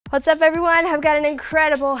What's up, everyone? I've got an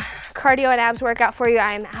incredible cardio and abs workout for you.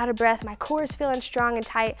 I am out of breath, my core is feeling strong and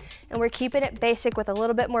tight, and we're keeping it basic with a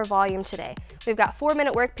little bit more volume today. We've got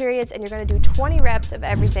 4-minute work periods, and you're gonna do 20 reps of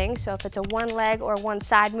everything. So if it's a one leg or one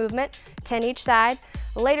side movement, 10 each side.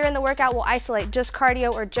 Later in the workout, we'll isolate just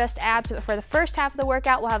cardio or just abs, but for the first half of the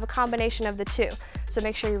workout, we'll have a combination of the two. So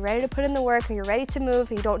make sure you're ready to put in the work and you're ready to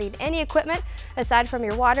move. You don't need any equipment aside from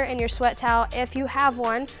your water and your sweat towel. If you have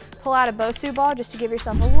one, pull out a bosu ball just to give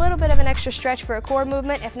yourself a little bit of an extra stretch for a core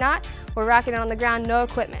movement. If not, we're rocking it on the ground, no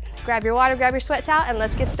equipment. Grab your water, grab your sweat towel, and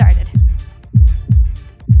let's get started.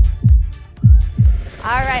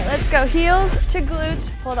 All right, let's go heels to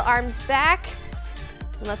glutes. Pull the arms back,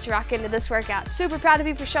 and let's rock into this workout. Super proud of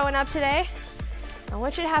you for showing up today. I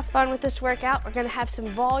want you to have fun with this workout. We're gonna have some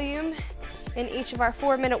volume in each of our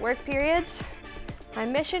 4-minute work periods. My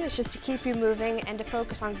mission is just to keep you moving and to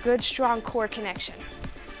focus on good, strong core connection.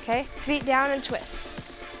 Okay, feet down and twist.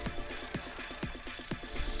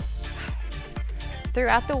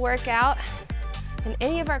 Throughout the workout, in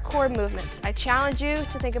any of our core movements, I challenge you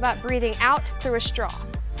to think about breathing out through a straw.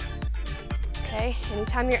 Okay,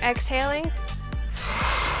 anytime you're exhaling,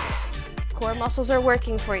 core muscles are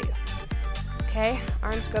working for you. Okay,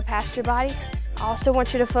 arms go past your body. I also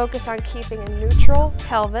want you to focus on keeping a neutral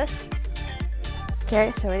pelvis. Okay,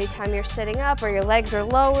 so anytime you're sitting up or your legs are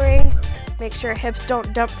lowering, make sure hips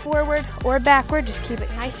don't dump forward or backward. Just keep it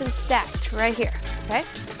nice and stacked right here, okay?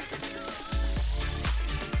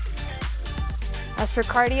 As for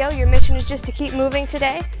cardio, your mission is just to keep moving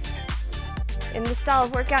today. In this style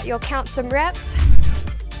of workout, you'll count some reps.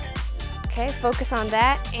 Okay, focus on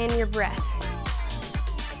that and your breath.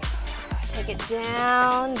 Take it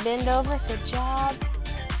down, bend over, good job.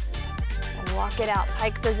 And walk it out,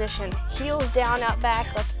 pike position. Heels down, out back.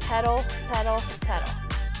 Let's pedal, pedal, pedal.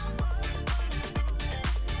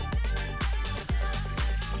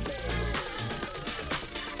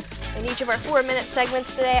 In each of our 4-minute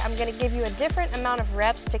segments today, I'm gonna give you a different amount of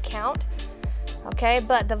reps to count, okay?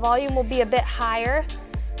 But the volume will be a bit higher,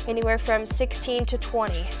 anywhere from 16 to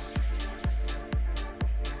 20.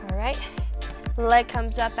 All right. Leg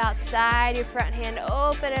comes up outside, your front hand,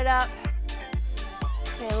 open it up,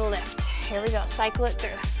 and lift. Here we go, cycle it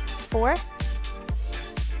through. 4,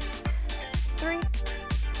 3,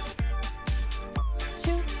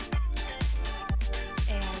 2,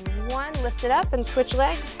 and 1. Lift it up and switch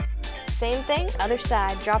legs. Same thing, other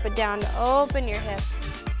side. Drop it down to open your hip.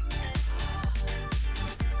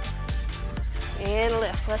 And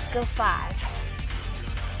lift, let's go 5,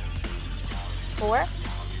 4,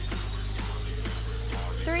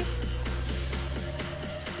 3,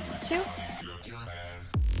 2,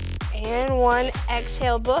 and 1.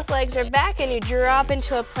 Exhale, both legs are back and you drop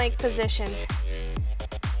into a plank position.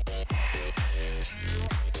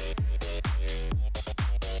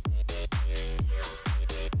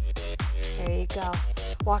 There you go.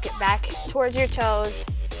 Walk it back towards your toes.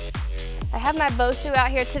 I have my bosu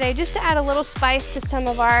out here today just to add a little spice to some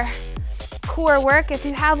of our core work. If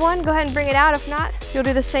you have one, go ahead and bring it out. If not, you'll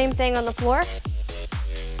do the same thing on the floor.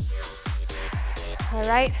 All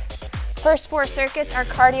right, first 4 circuits are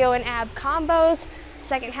cardio and ab combos.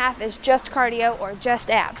 Second half is just cardio or just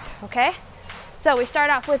abs, okay? So we start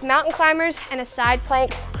off with mountain climbers and a side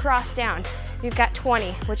plank cross down. You've got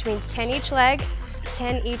 20, which means 10 each leg,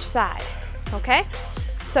 10 each side, okay?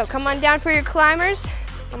 So come on down for your climbers.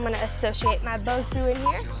 I'm gonna associate my bosu in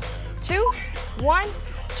here. 2, 1,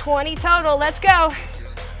 20 total, let's go.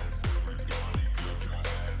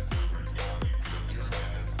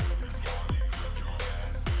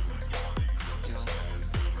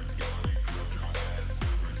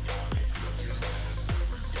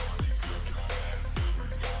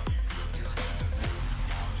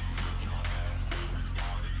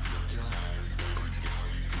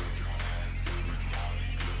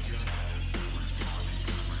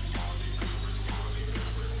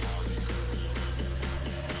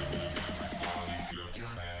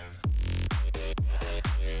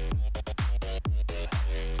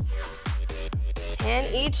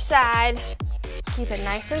 And each side, keep it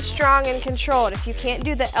nice and strong and controlled. If you can't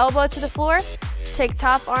do the elbow to the floor, take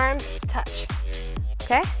top arm, touch,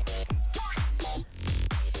 okay?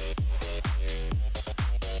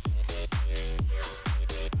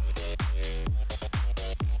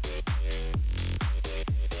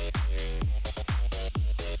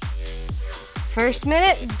 First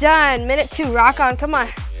minute, done. Minute 2, rock on, come on.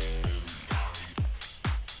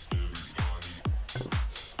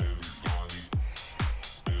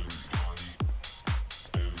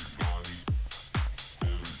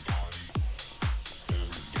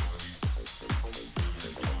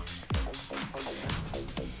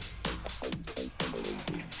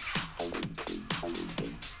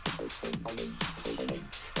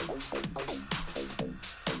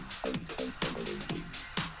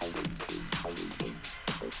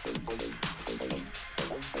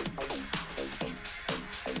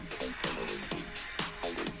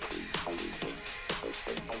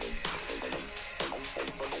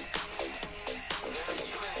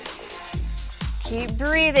 Keep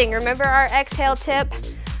breathing. Remember our exhale tip.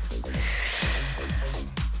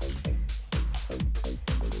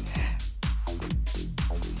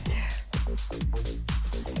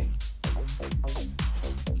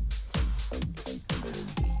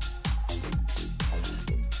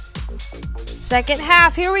 Second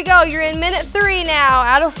half, here we go. You're in minute 3 now,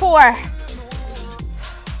 out of 4.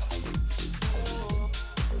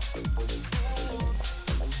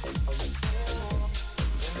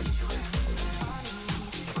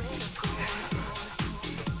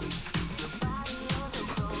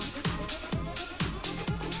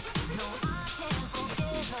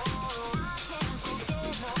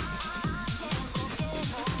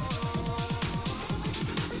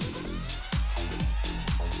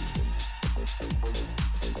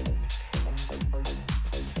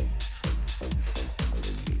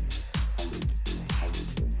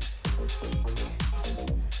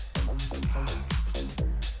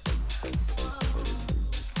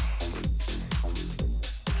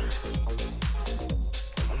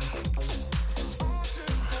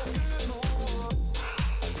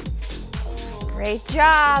 Great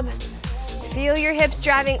job. Feel your hips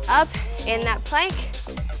driving up in that plank.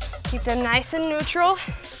 Keep them nice and neutral.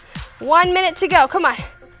 1 minute to go, come on.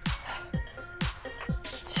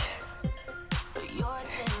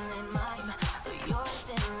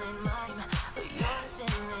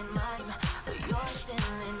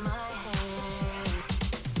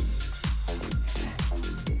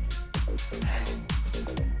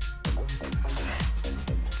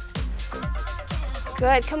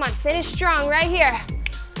 Good, come on, finish strong right here.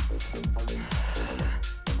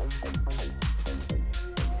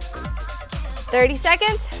 $30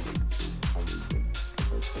 seconds.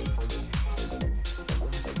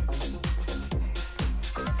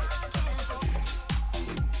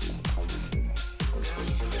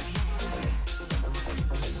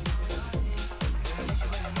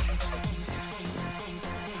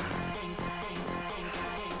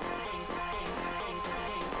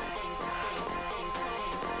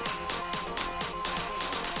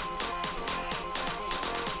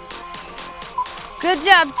 Good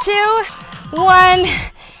job, 2, 1,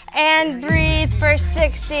 and breathe for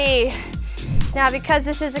 60. Now, because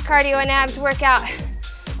this is a cardio and abs workout,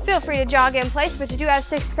 feel free to jog in place, but you do have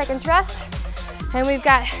 60 seconds rest. And we've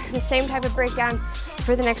got the same type of breakdown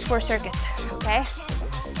for the next 4 circuits, okay?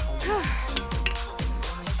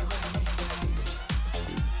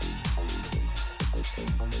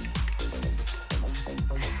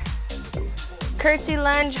 Curtsy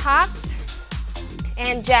lunge hops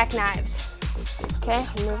and jackknives. Okay,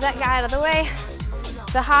 move that guy out of the way.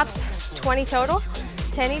 The hops, 20 total,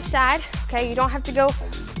 10 each side. Okay, you don't have to go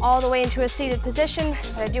all the way into a seated position,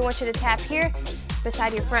 but I do want you to tap here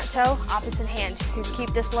beside your front toe, opposite hand. You can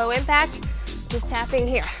keep this low impact, just tapping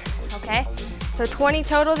here, okay? So 20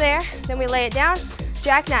 total there, then we lay it down.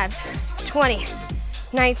 Jackknives, 20,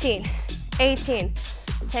 19, 18,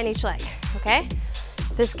 10 each leg, okay?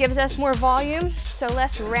 This gives us more volume, so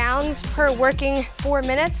less rounds per working 4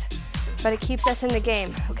 minutes, but it keeps us in the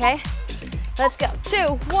game, okay? Let's go, 2,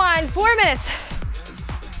 1, 4 minutes.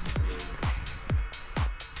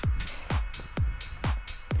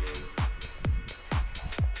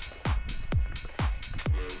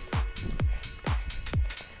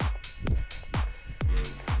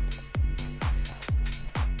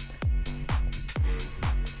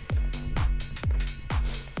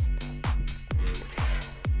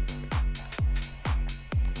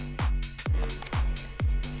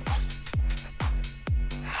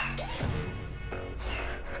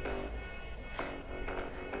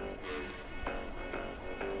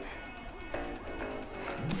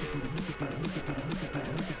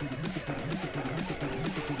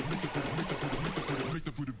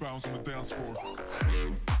 On the dance floor.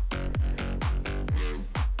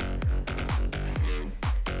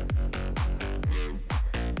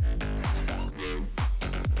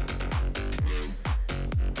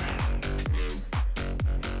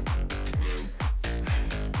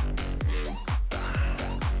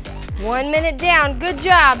 One minute down, good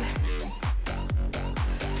job.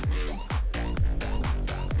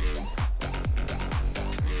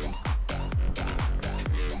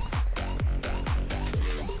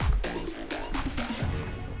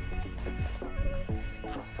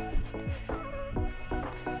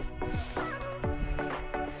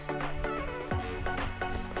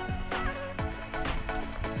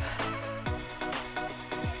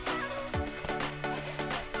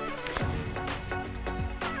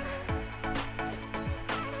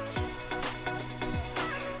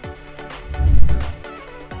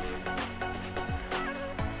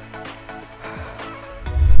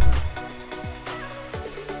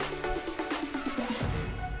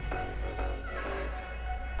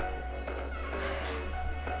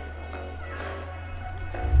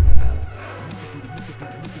 Make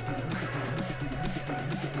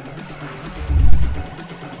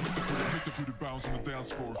the booty bounce on the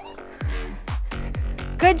dance floor.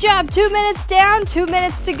 Good job. 2 minutes down, 2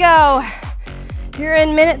 minutes to go. You're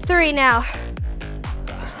in minute 3 now.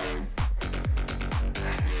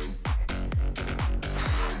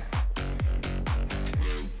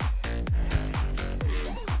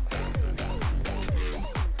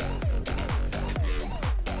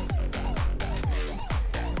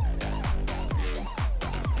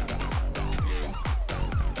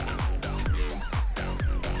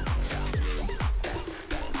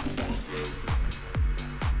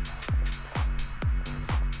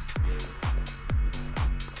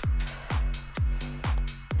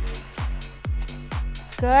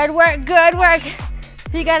 Good work, good work.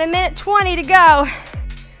 You got a minute 20 to go.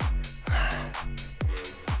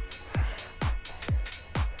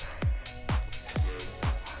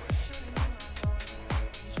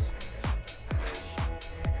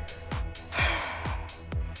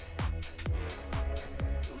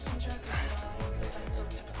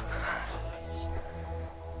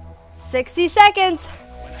 "60 seconds.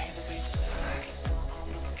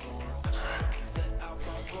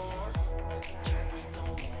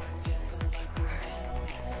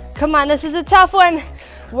 Come on, this is a tough one.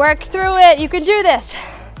 Work through it. You can do this.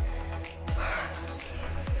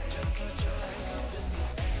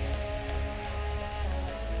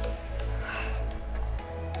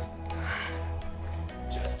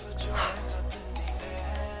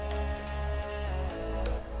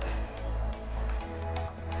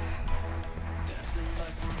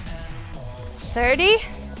 "30.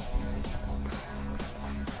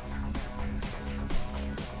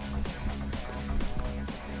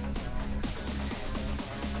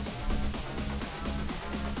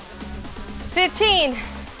 "15.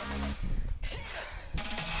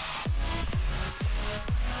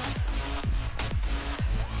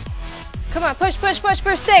 Come on, push, push, push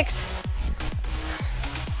for 6.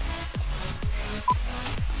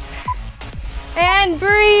 And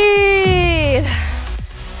breathe.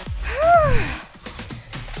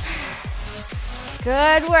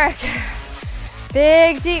 Good work.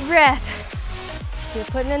 Big deep breath. You're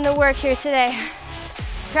putting in the work here today.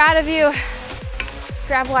 Proud of you.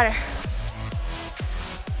 Grab water.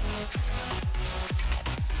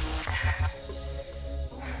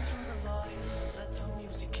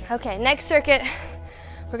 Okay, next circuit,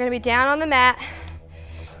 we're gonna be down on the mat.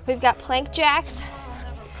 We've got plank jacks,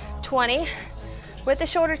 20, with the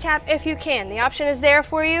shoulder tap if you can. The option is there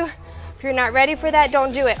for you. If you're not ready for that,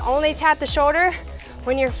 don't do it. Only tap the shoulder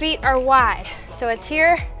when your feet are wide. So it's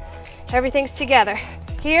here, everything's together.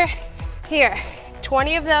 Here, here,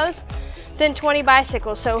 20 of those, then 20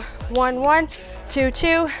 bicycles. So 1, 1, 2,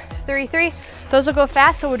 2, 3, 3. Those will go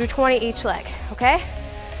fast, so we'll do 20 each leg, okay?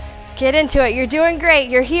 Get into it, you're doing great.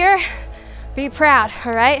 You're here, be proud,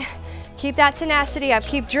 all right? Keep that tenacity up,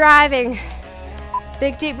 keep driving.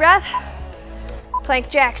 Big deep breath, plank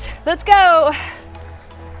jacks. Let's go.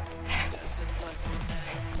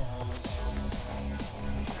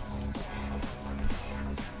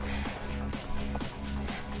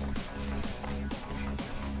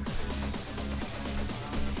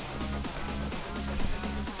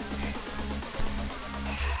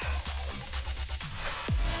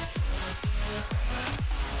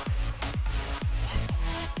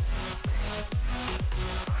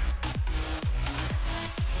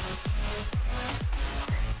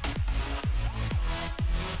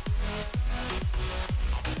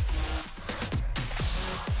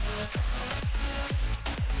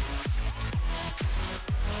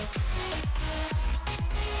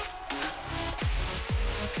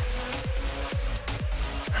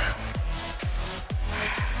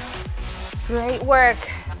 Great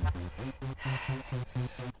work.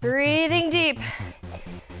 Breathing deep.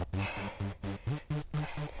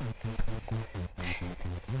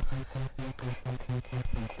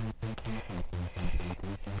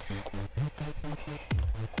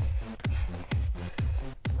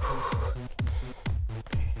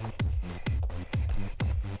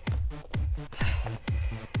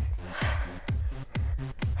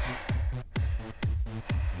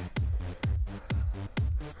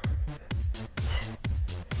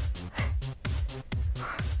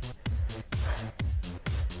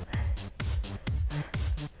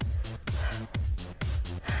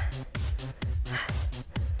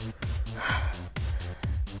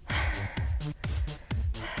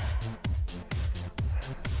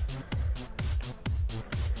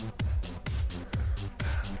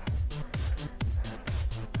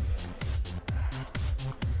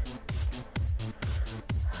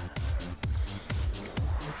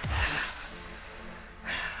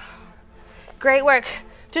 Great work.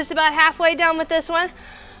 Just about halfway done with this one.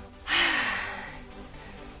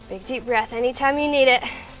 Big deep breath anytime you need it.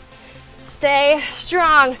 Stay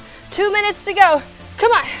strong. 2 minutes to go.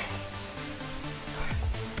 Come on.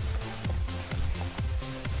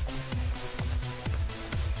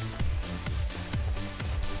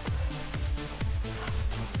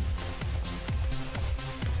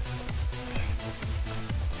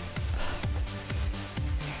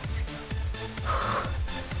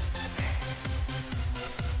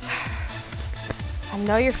 I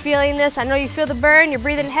know you're feeling this. I know you feel the burn. You're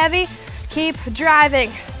breathing heavy. Keep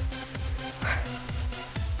driving.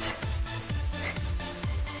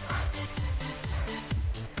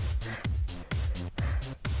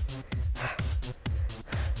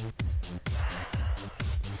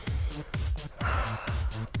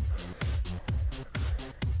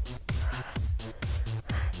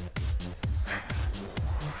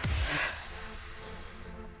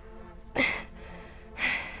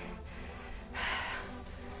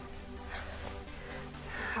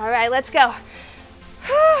 All right, let's go.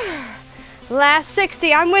 Last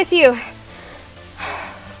 60, I'm with you.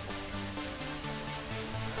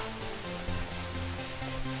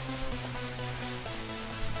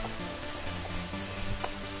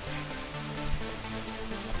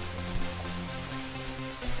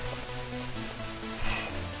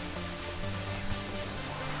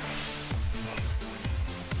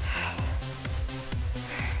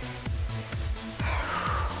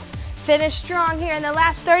 Finish strong here in the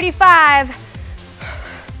last 35.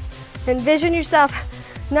 Envision yourself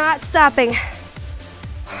not stopping.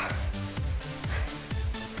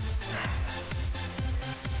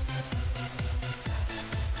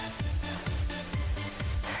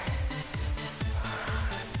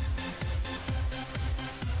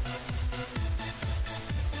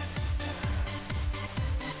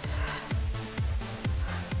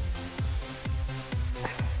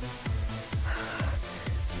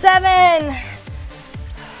 Seven,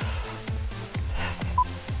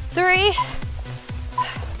 3,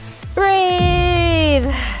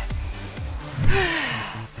 breathe.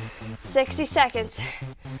 60 seconds.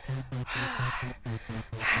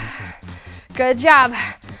 Good job.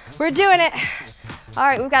 We're doing it. All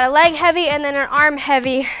right, we've got a leg heavy and then an arm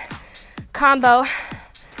heavy combo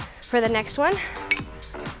for the next one.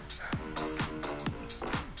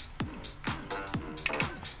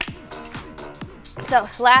 So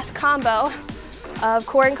last combo of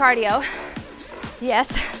core and cardio.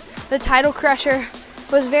 Yes, the title crusher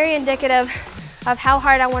was very indicative of how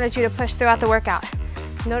hard I wanted you to push throughout the workout.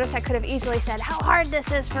 Notice I could have easily said how hard this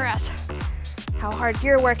is for us. How hard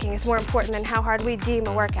you're working is more important than how hard we deem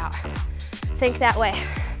a workout. Think that way.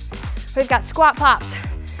 We've got squat pops.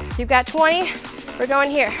 You've got 20, we're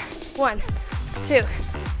going here. 1, 2,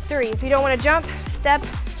 3. If you don't want to jump, step,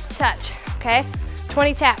 touch, okay?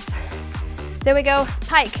 20 taps. Then we go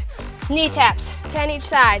pike, knee taps, 10 each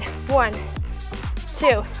side. 1,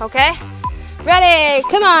 2, okay? Ready,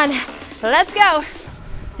 come on, let's go.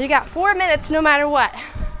 You got 4 minutes no matter what.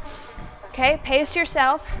 Okay, pace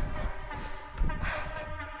yourself.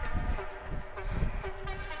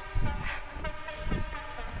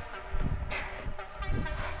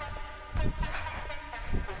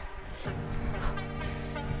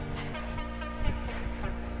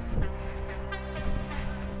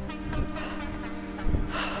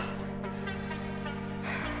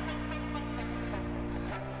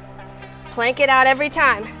 Plank it out every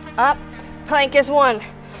time. Up, plank is 1,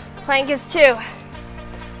 plank is 2.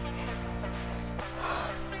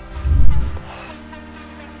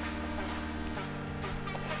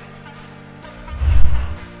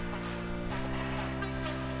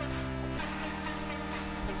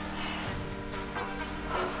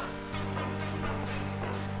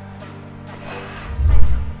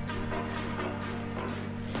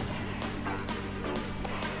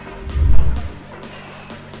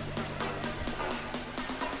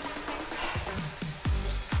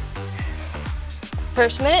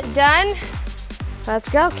 First minute done. Let's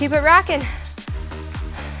go, keep it rocking.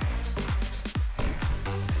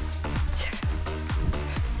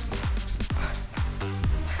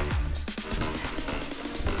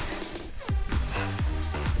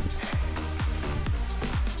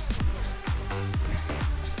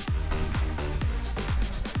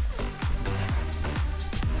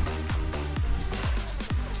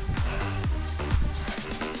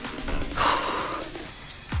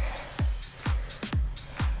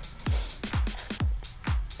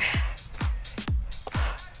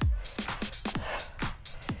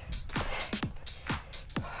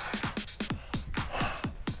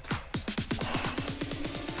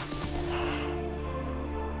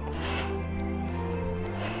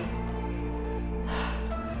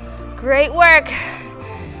 Great work.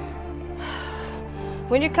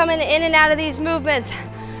 When you're coming in and out of these movements,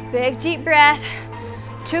 big deep breath.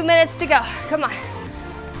 2 minutes to go. Come on.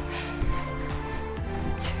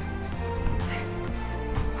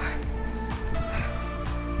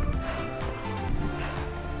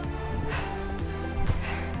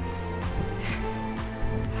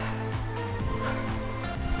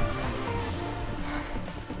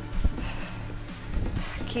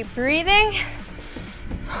 Keep breathing.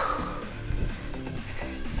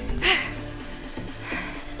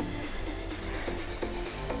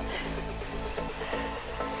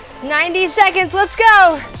 90 seconds, let's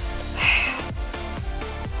go.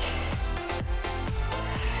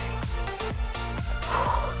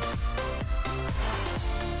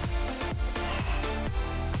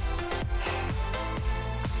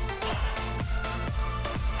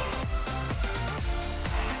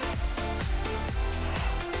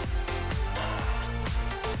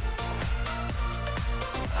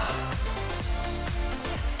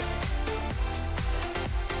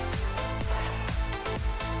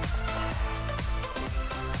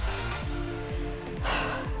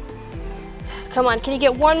 Come on, can you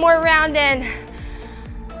get one more round in?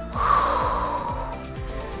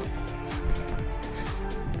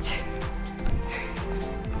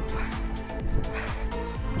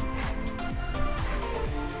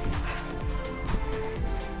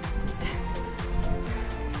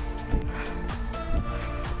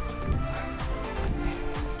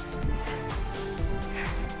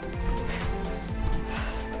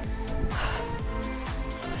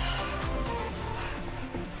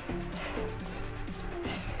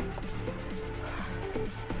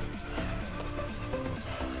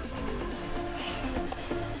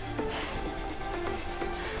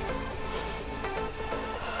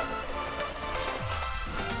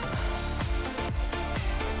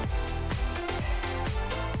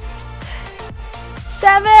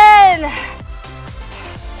 Seven.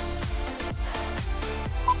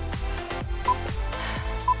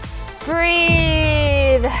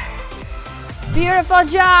 Breathe. Beautiful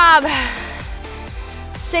job.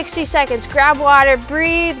 60 seconds. Grab water.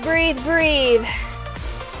 Breathe, breathe, breathe.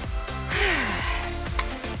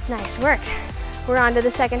 Nice work. We're on to the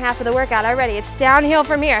second half of the workout already. It's downhill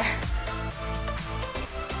from here.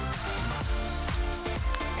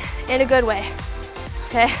 In a good way.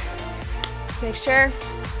 Okay? Make sure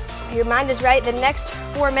your mind is right. The next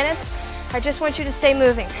 4 minutes, I just want you to stay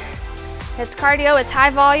moving. It's cardio, it's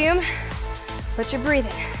high volume, but you're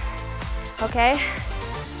breathing, okay?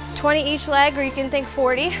 20 each leg, or you can think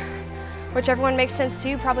 40, whichever one makes sense to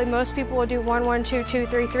you. Probably most people will do 1, 1, 2, 2,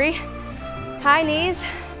 3, 3. High knees,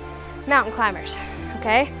 mountain climbers,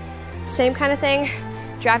 okay? Same kind of thing,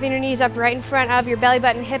 driving your knees up right in front of your belly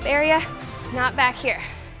button hip area, not back here,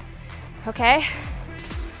 okay?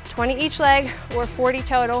 20 each leg or 40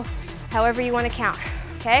 total, however you want to count,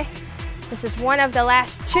 okay? This is one of the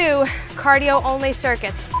last 2 cardio only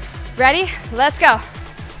circuits. Ready? Let's go.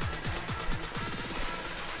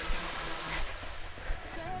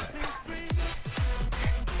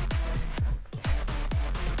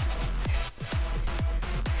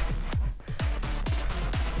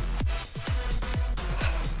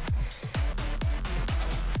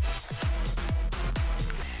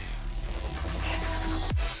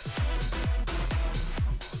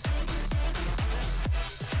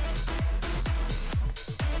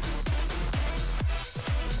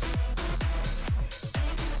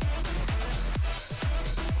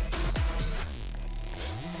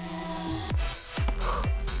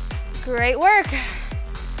 Great work.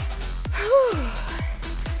 Whew.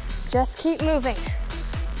 Just keep moving.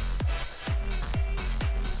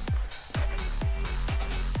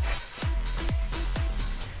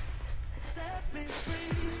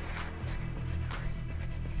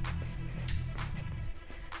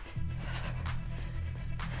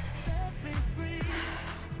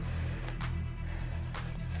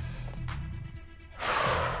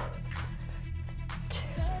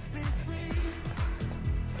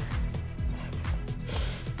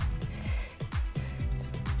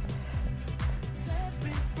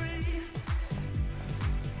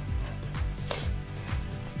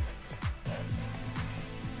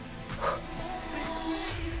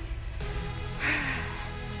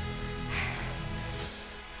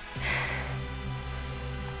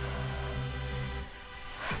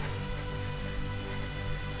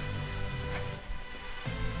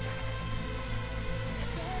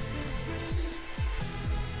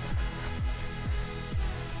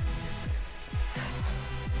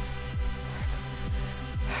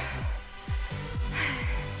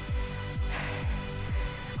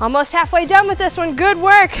 Almost halfway done with this one. Good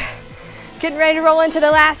work. Getting ready to roll into the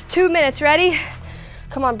last 2 minutes. Ready?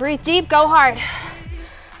 Come on, breathe deep, go hard.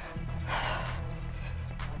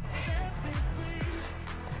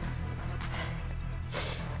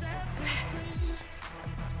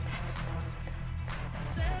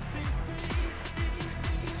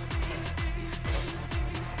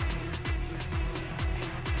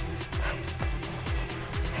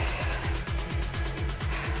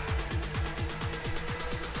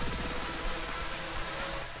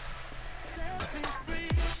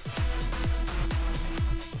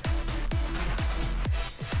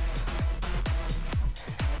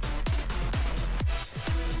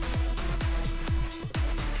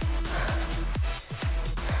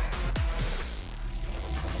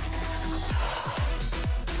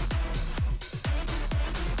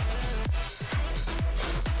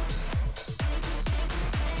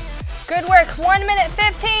 Good work, 1 minute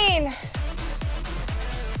 15.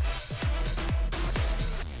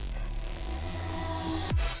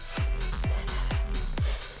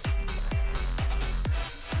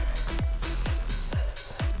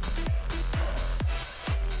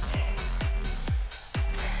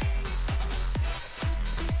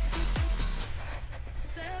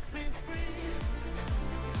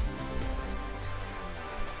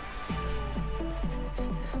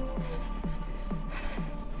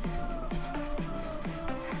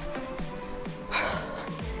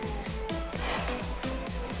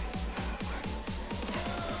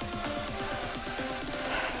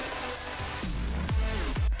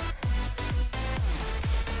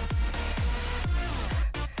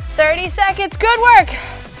 Seconds, good work.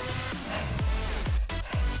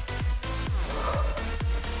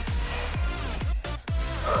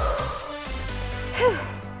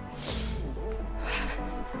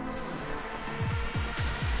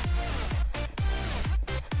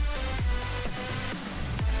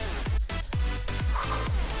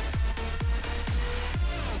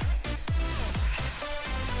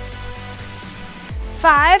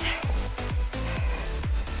 Five.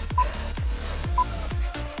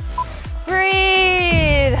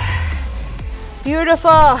 Breathe.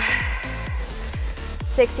 Beautiful.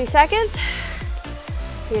 60 seconds.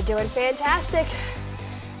 You're doing fantastic.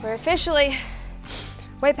 We're officially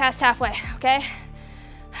way past halfway, okay?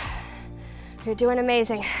 You're doing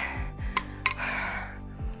amazing.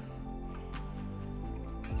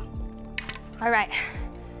 All right,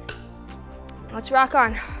 let's rock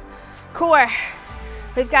on. Core,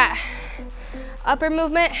 we've got upper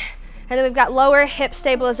movement, and then we've got lower hip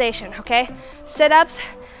stabilization, okay? Sit-ups,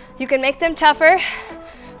 you can make them tougher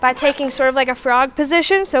by taking sort of like a frog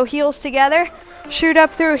position, so heels together, shoot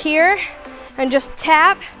up through here, and just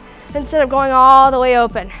tap instead of going all the way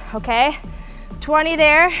open, okay? 20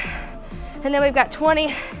 there, and then we've got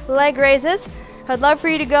 20 leg raises. I'd love for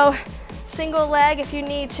you to go single leg if you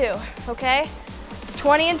need to, okay?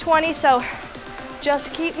 20 and 20, so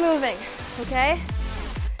just keep moving, okay?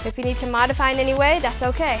 If you need to modify in any way, that's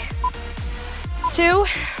okay. 2,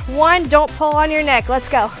 1, don't pull on your neck, let's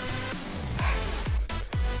go.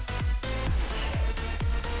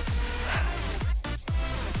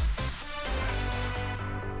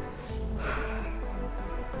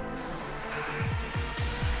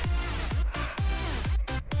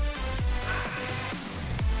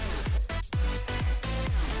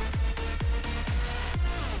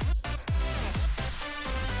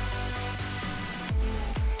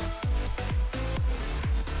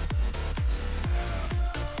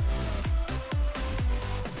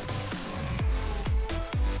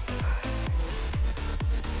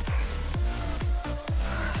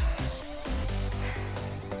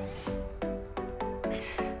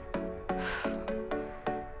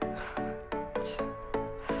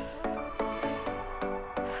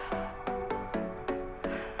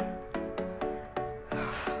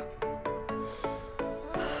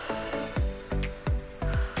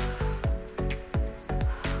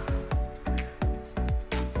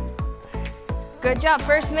 Good job,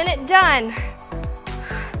 first minute done.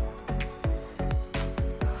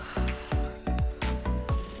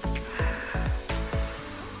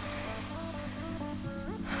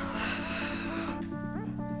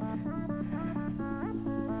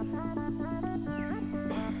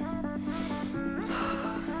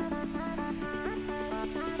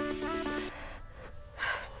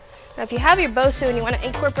 Now, if you have your bosu and you want to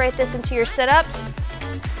incorporate this into your sit-ups,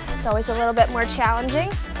 it's always a little bit more challenging.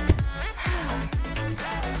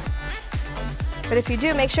 But if you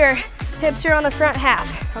do, make sure hips are on the front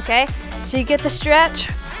half, okay? So you get the stretch.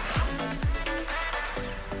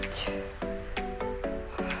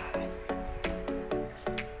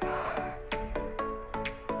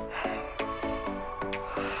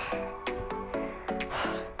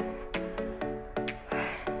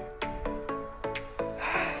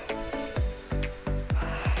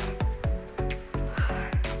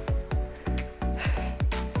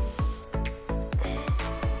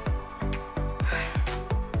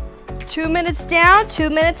 2 minutes down, 2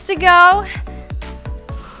 minutes to go.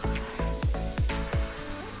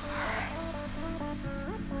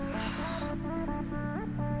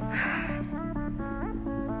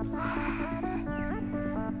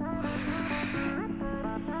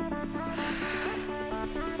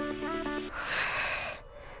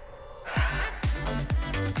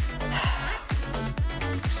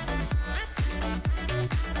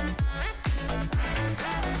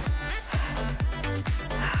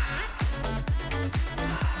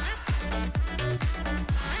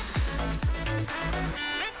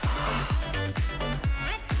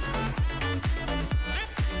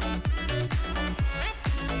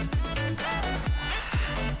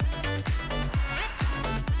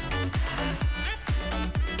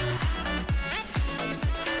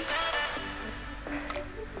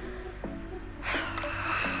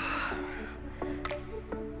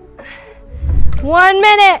 One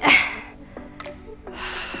minute.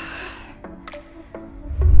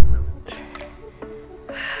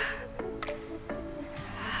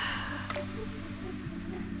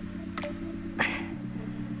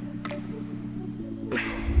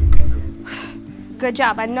 Good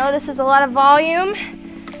job. I know this is a lot of volume.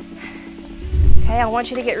 Okay, I want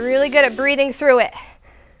you to get really good at breathing through it.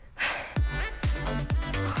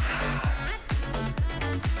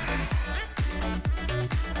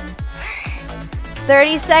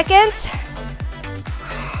 30 seconds.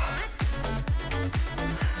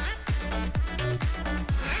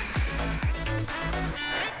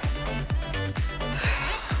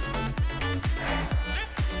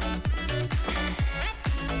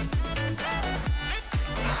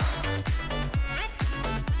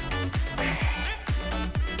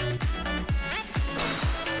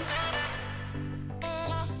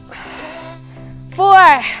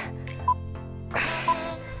 Four.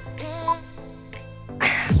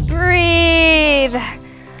 Breathe.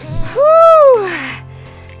 Whew.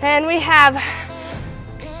 And we have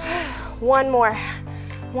one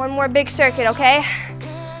more big circuit, okay?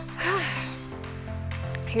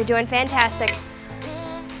 You're doing fantastic.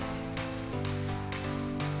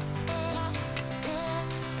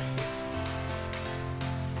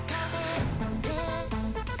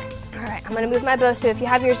 All right, I'm gonna move my bosu. If you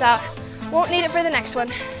have yours out, won't need it for the next one.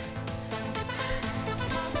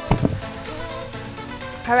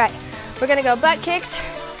 All right, we're gonna go butt kicks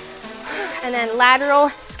and then lateral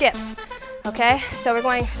skips, okay? So we're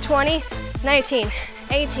going 20, 19,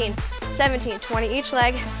 18, 17, 20 each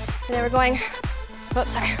leg, and then we're going,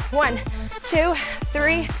 oops, sorry, 1, 2,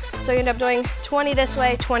 3, so you end up doing 20 this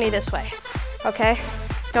way, 20 this way, okay?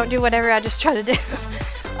 Don't do whatever I just tried to do.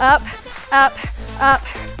 Up, up, up,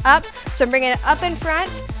 up. So bring it up in front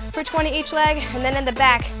for 20 each leg, and then in the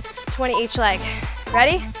back, 20 each leg.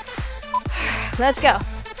 Ready? Let's go.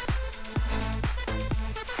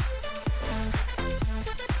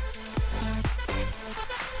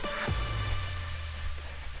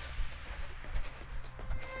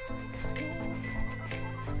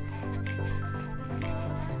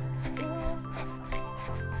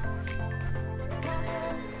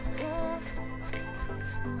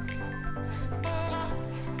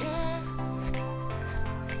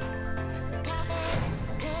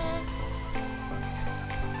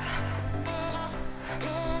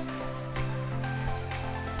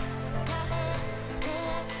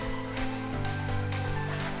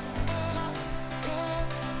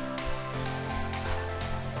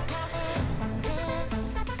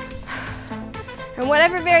 And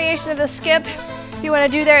whatever variation of the skip you want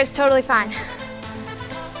to do there is totally fine.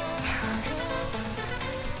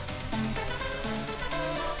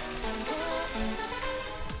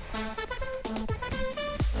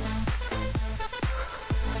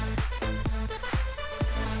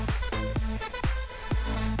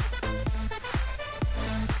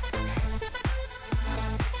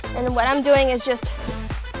 And what I'm doing is just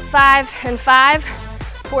 5 and 5,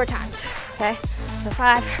 4 times, okay? So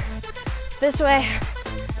 5, this way,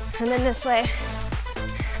 and then this way,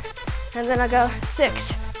 and then I'll go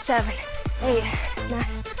 6, 7, 8, 9.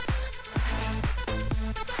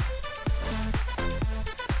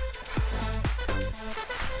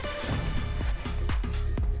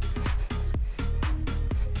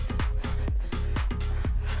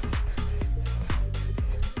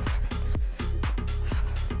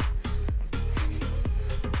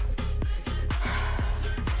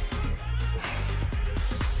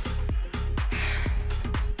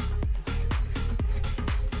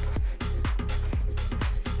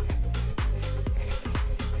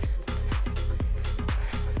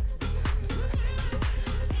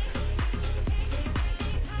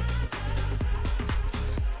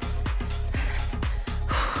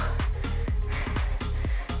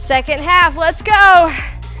 Second half, let's go.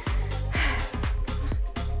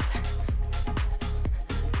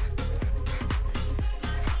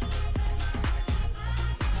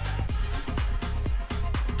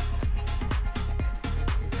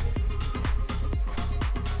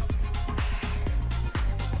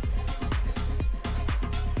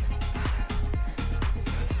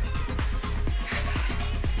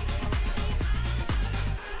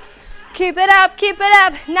 Keep it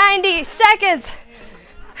up, 90 seconds.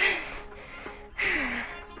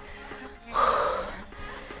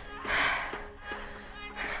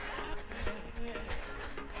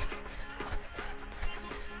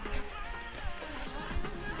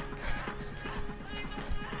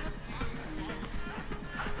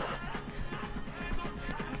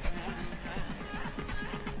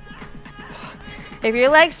 If your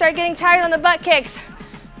legs start getting tired on the butt kicks,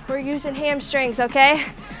 we're using hamstrings, okay?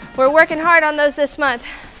 We're working hard on those this month.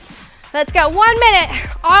 Let's go, 1 minute,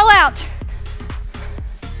 all out.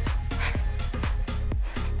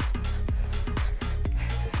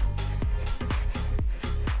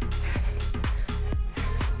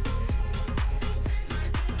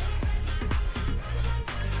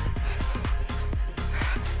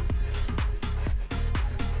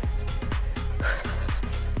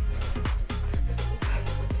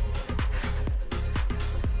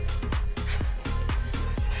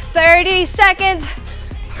 Thirty seconds.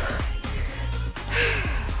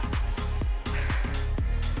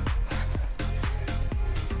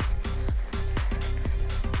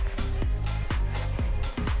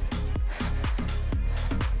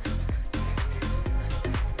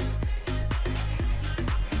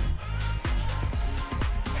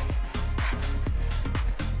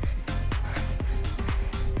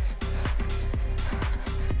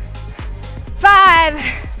 Five,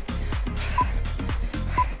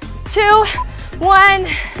 2, 1,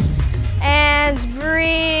 and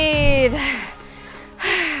breathe.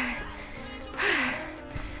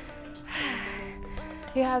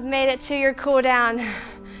 You have made it to your cool down.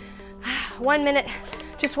 1 minute,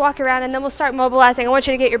 just walk around and then we'll start mobilizing. I want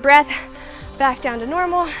you to get your breath back down to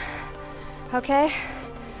normal. Okay,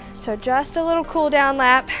 so just a little cool down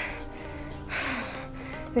lap.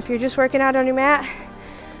 If you're just working out on your mat,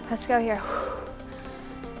 let's go here.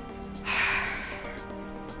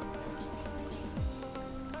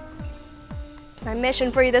 My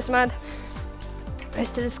mission for you this month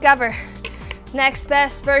is to discover next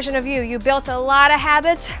best version of you. You built a lot of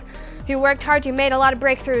habits, you worked hard, you made a lot of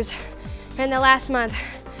breakthroughs in the last month.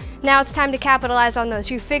 Now it's time to capitalize on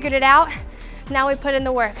those. You figured it out, now we put in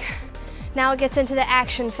the work. Now it gets into the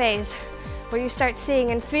action phase where you start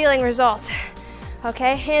seeing and feeling results.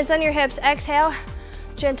 Okay, hands on your hips, exhale,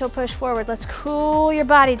 gentle push forward. Let's cool your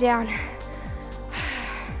body down.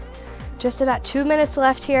 Just about 2 minutes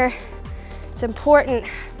left here. It's important,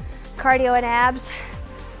 cardio and abs,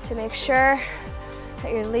 to make sure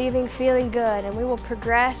that you're leaving feeling good, and we will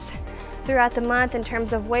progress throughout the month in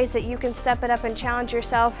terms of ways that you can step it up and challenge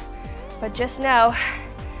yourself, but just know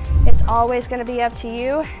it's always going to be up to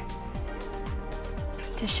you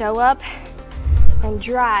to show up and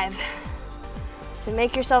drive, to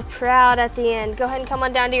make yourself proud at the end. Go ahead and come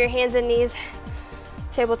on down to your hands and knees,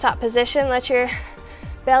 tabletop position. Let your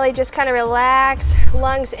belly just kind of relax.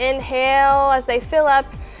 Lungs inhale as they fill up.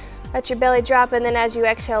 Let your belly drop, and then as you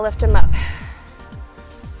exhale, lift them up.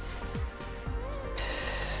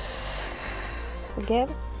 Again.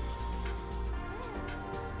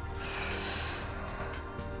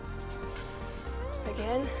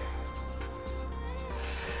 Again.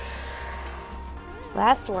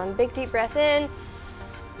 Last one. Big deep breath in.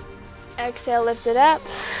 Exhale, lift it up.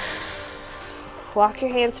 Walk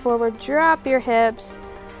your hands forward, drop your hips.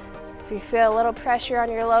 If you feel a little pressure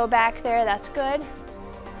on your low back there, that's good.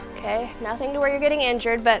 Okay, nothing to where you're getting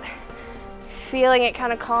injured, but feeling it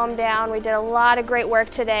kind of calm down. We did a lot of great work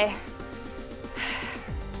today.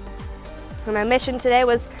 And my mission today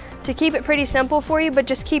was to keep it pretty simple for you, but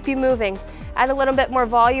just keep you moving. Add a little bit more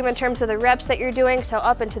volume in terms of the reps that you're doing, so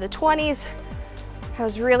up into the 20s. I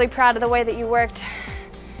was really proud of the way that you worked,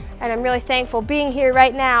 and I'm really thankful being here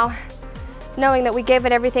right now, knowing that we gave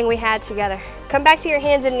it everything we had together. Come back to your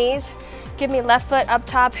hands and knees. Give me left foot up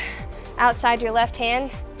top, outside your left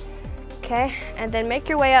hand. Okay, and then make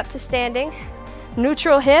your way up to standing.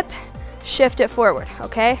 Neutral hip, shift it forward,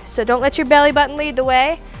 okay? So don't let your belly button lead the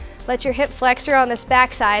way. Let your hip flexor on this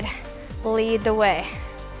backside lead the way.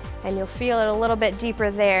 And you'll feel it a little bit deeper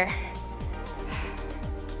there.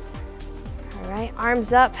 All right,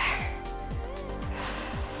 arms up.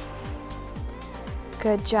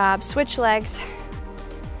 Good job. Switch legs.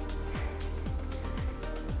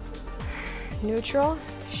 Neutral,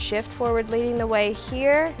 Shift forward, leading the way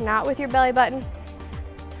here, not with your belly button.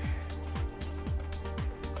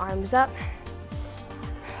 Arms up.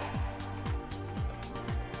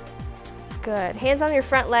 Good. Hands on your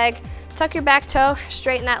front leg. Tuck your back toe,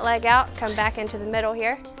 straighten that leg out, come back into the middle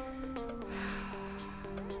here.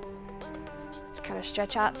 Let's kind of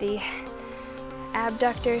stretch out the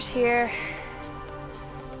abductors here.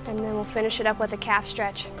 And then we'll finish it up with a calf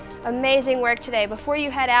stretch. Amazing work today. Before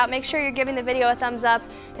you head out, make sure you're giving the video a thumbs up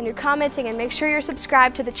and you're commenting, and make sure you're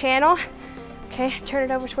subscribed to the channel. Okay, turn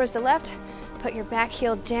it over towards the left. Put your back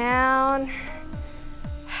heel down.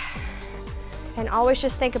 And always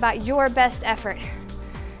just think about your best effort.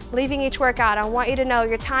 Leaving each workout, I want you to know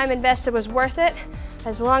your time invested was worth it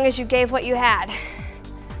as long as you gave what you had.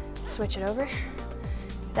 Switch it over.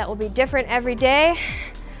 That will be different every day,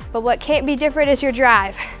 but what can't be different is your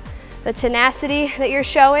drive. The tenacity that you're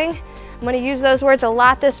showing. I'm going to use those words a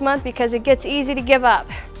lot this month because it gets easy to give up.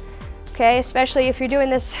 Okay, especially if you're doing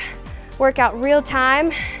this workout real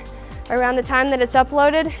time, around the time that it's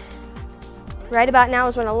uploaded. Right about now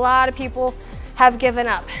is when a lot of people have given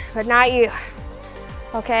up, but not you.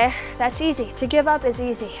 Okay, that's easy. To give up is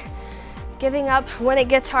easy. Giving up when it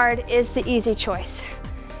gets hard is the easy choice.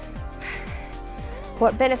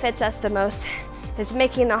 What benefits us the most is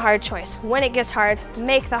making the hard choice. When it gets hard,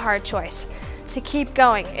 make the hard choice. To keep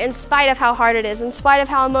going, in spite of how hard it is, in spite of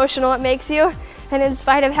how emotional it makes you, and in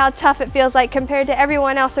spite of how tough it feels like compared to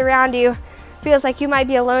everyone else around you. Feels like you might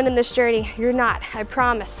be alone in this journey. You're not, I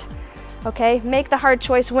promise. Okay, make the hard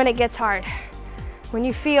choice when it gets hard. When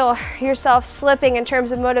you feel yourself slipping in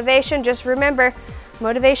terms of motivation, just remember,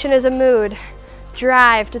 motivation is a mood.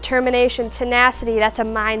 Drive, determination, tenacity, that's a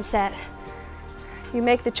mindset. You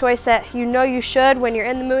make the choice that you know you should when you're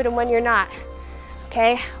in the mood and when you're not.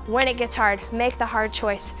 Okay, when it gets hard, make the hard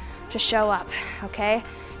choice to show up, okay?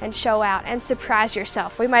 And show out and surprise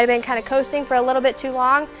yourself. We might have been kind of coasting for a little bit too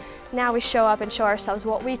long. Now we show up and show ourselves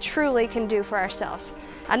what we truly can do for ourselves.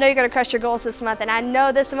 I know you're gonna crush your goals this month, and I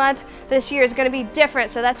know this month, this year is gonna be different,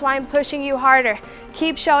 so that's why I'm pushing you harder.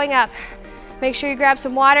 Keep showing up. Make sure you grab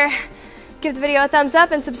some water, give the video a thumbs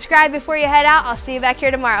up, and subscribe before you head out. I'll see you back here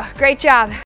tomorrow. Great job.